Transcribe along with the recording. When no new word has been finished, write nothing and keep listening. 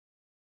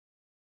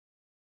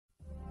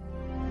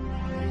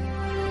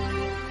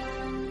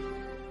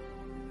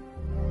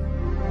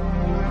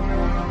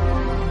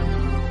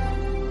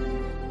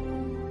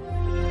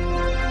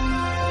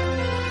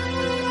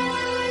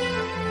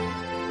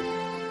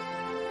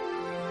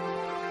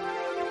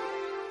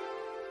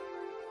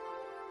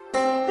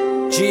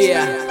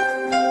Yeah,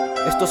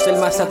 esto es el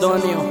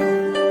macedonio.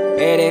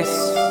 Eres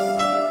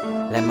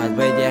la más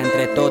bella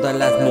entre todas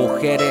las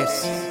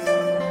mujeres.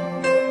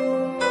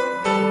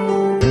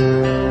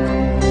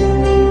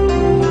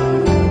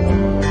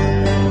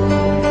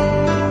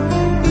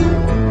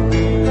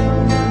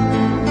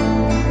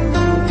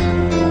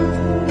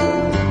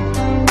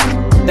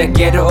 Te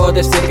quiero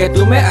decir que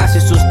tú me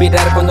haces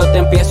suspirar cuando te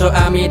empiezo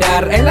a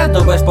mirar. En las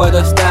nubes puedo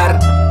estar.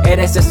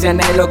 Eres ese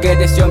anhelo que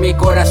deseó mi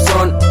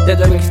corazón. Te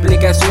doy mi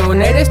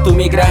explicación, eres tú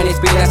mi gran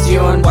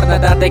inspiración. Por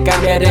nada te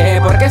cambiaré,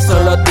 porque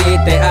solo a ti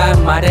te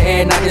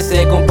amaré. Nadie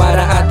se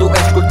compara a tu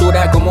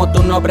escultura, como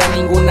tú no habrá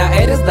ninguna.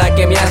 Eres la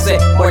que me hace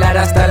volar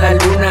hasta la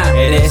luna.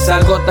 Eres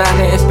algo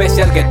tan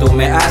especial que tú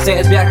me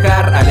haces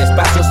viajar al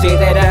espacio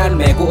sideral.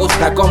 Me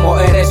gusta como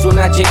eres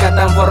una chica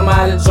tan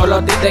formal. Solo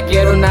a ti te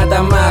quiero,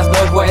 nada más. No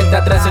hay vuelta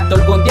atrás, si tú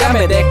algún día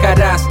me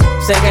dejarás.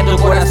 Sé que tu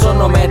corazón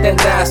no me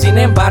tendrá, sin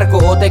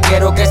embargo te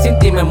quiero, que sin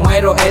ti me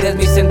muero. Eres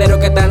mi sendero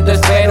que tanto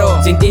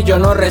espero. Sin ti yo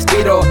no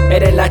respiro.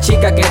 Eres la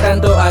chica que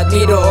tanto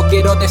admiro.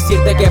 Quiero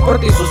decirte que por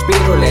ti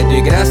suspiro. Le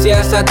doy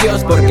gracias a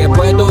Dios porque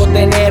puedo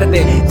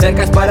tenerte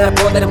cerca para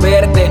poder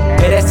verte.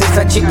 Eres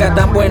esa chica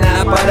tan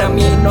buena para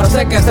mí. No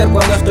sé qué hacer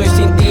cuando estoy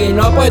sin ti.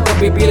 No puedo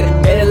vivir.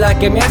 Eres la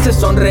que me hace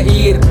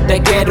sonreír.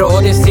 Te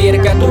quiero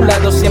decir que a tu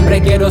lado siempre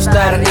quiero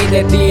estar y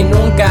de ti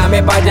nunca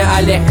me vaya a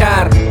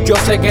alejar. Yo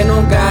sé que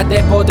nunca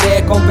te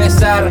podré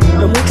confesar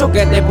lo mucho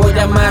que te voy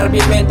a amar. Mi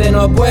mente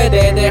no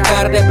puede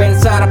dejar de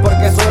pensar,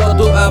 porque solo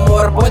tu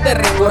amor puede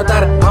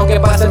recordar. Aunque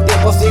pase el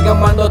tiempo sigo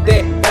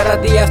amándote, cada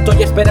día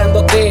estoy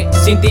esperándote.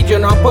 Sin ti yo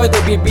no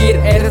puedo vivir,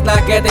 eres la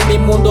que de mi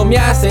mundo me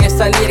hace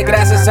salir.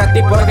 Gracias a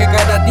ti porque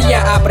cada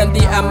día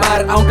aprendí a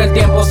amar, aunque el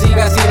tiempo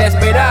siga sin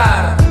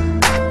esperar.